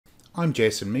I'm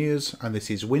Jason Meers, and this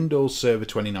is Windows Server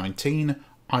 2019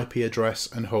 IP address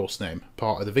and hostname,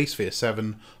 part of the vSphere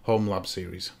 7 Home Lab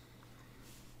series.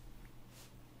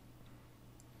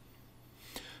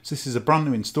 So this is a brand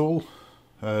new install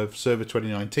of Server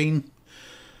 2019,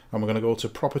 and we're going to go to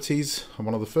Properties, and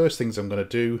one of the first things I'm going to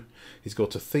do is go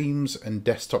to Themes and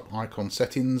Desktop Icon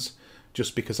Settings,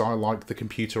 just because I like the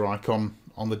computer icon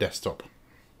on the desktop.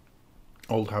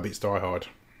 Old habits die hard.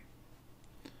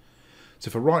 So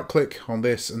if I right click on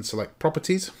this and select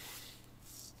Properties,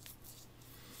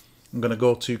 I'm going to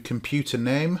go to Computer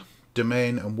Name,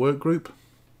 Domain and Workgroup,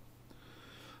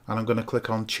 and I'm going to click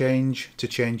on Change to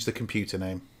change the computer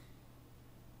name.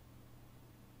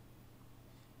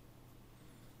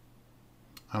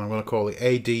 And I'm going to call it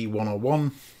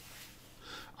AD101,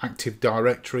 Active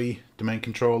Directory Domain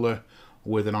Controller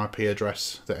with an IP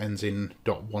address that ends in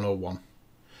 .101.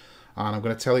 And I'm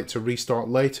going to tell it to restart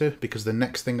later because the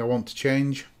next thing I want to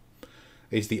change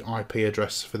is the IP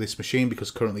address for this machine,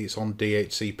 because currently it's on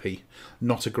DHCP.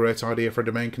 Not a great idea for a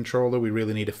domain controller. We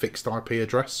really need a fixed IP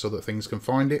address so that things can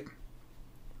find it.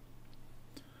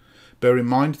 Bear in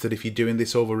mind that if you're doing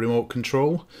this over remote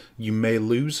control, you may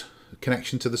lose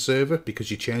connection to the server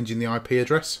because you're changing the IP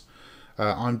address.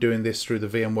 I'm doing this through the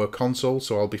VMware console,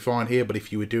 so I'll be fine here, but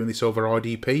if you were doing this over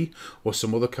IDP or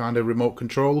some other kind of remote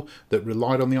control that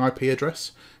relied on the IP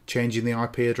address, changing the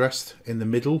IP address in the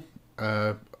middle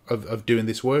of doing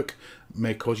this work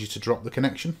may cause you to drop the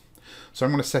connection. So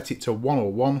I'm going to set it to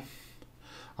 101,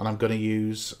 and I'm going to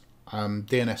use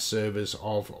DNS servers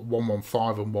of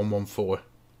 115 and 114.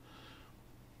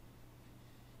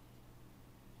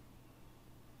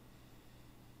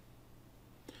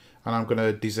 And I'm going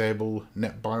to disable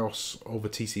NetBIOS over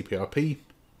TCP/IP.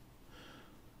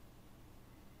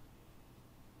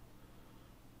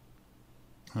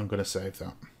 I'm going to save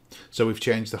that. So we've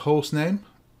changed the host name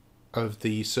of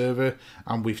the server,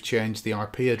 and we've changed the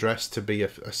IP address to be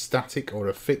a static or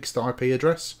a fixed IP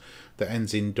address that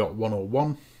ends in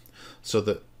 .101, so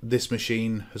that this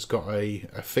machine has got a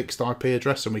fixed IP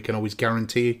address, and we can always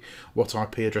guarantee what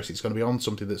IP address it's going to be on,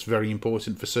 something that's very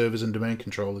important for servers and domain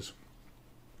controllers.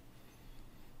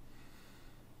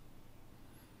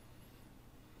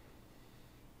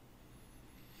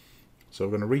 So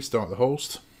we're going to restart the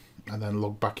host and then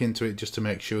log back into it just to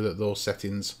make sure that those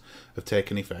settings have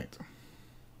taken effect.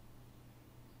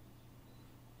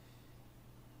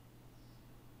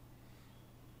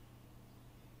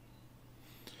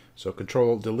 So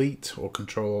Control-Alt-Delete or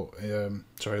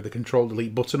the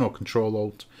Control-Delete button or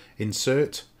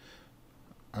Control-Alt-Insert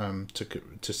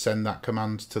to send that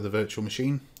command to the virtual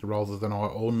machine rather than our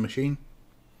own machine.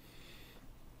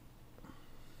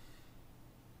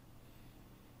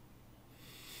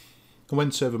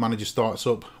 When Server Manager starts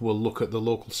up, we'll look at the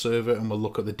local server and we'll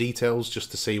look at the details just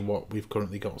to see what we've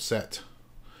currently got set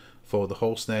for the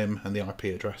host name and the IP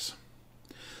address.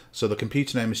 So the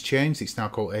computer name has changed, it's now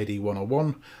called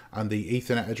AD101, and the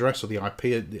Ethernet address or the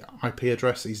IP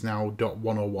address is now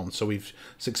 .101. So we've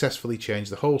successfully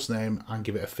changed the host name and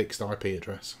give it a fixed IP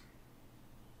address.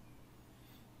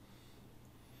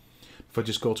 If I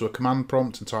just go to a command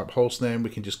prompt and type hostname, we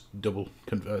can just I'm going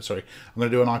to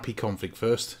do an IP config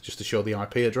first, just to show the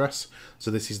IP address.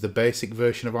 So this is the basic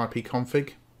version of IP config.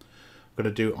 I'm going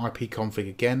to do IP config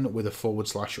again with a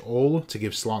 /all to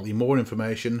give slightly more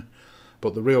information.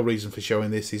 But the real reason for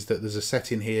showing this is that there's a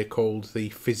setting here called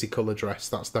the physical address.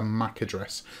 That's the MAC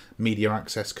address, Media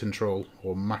Access Control,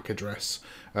 or MAC address.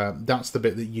 That's the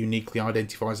bit that uniquely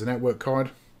identifies the network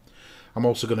card. I'm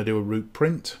also going to do a root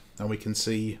print, and we can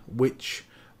see which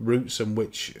routes and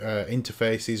which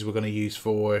interfaces we're going to use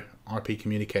for IP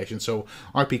communication. So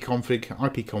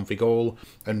ipconfig all,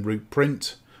 and root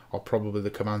print are probably the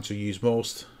commands you'll use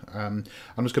most. I'm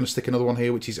just going to stick another one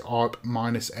here, which is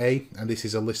arp-a, and this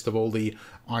is a list of all the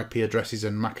IP addresses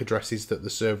and MAC addresses that the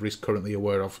server is currently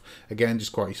aware of. Again,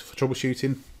 just quite useful for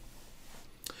troubleshooting.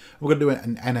 We're going to do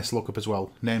an NS lookup as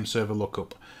well, name server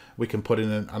lookup. We can put in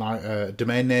a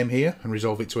domain name here and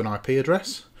resolve it to an IP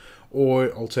address, or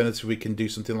alternatively we can do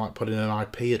something like put in an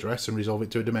IP address and resolve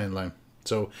it to a domain name.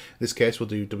 So in this case we'll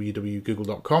do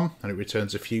www.google.com, and it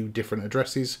returns a few different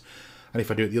addresses. And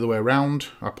if I do it the other way around,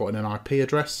 I put in an IP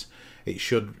address, it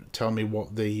should tell me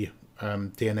what the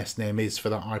DNS name is for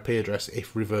that IP address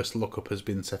if reverse lookup has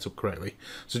been set up correctly.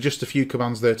 So just a few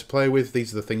commands there to play with.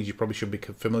 These are the things you probably should be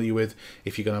familiar with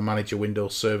if you're going to manage a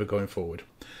Windows server going forward.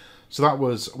 So that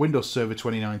was Windows Server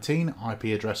 2019 IP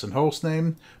address and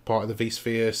hostname, part of the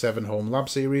vSphere 7 Home Lab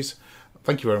series.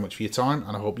 Thank you very much for your time,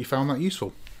 and I hope you found that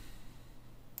useful.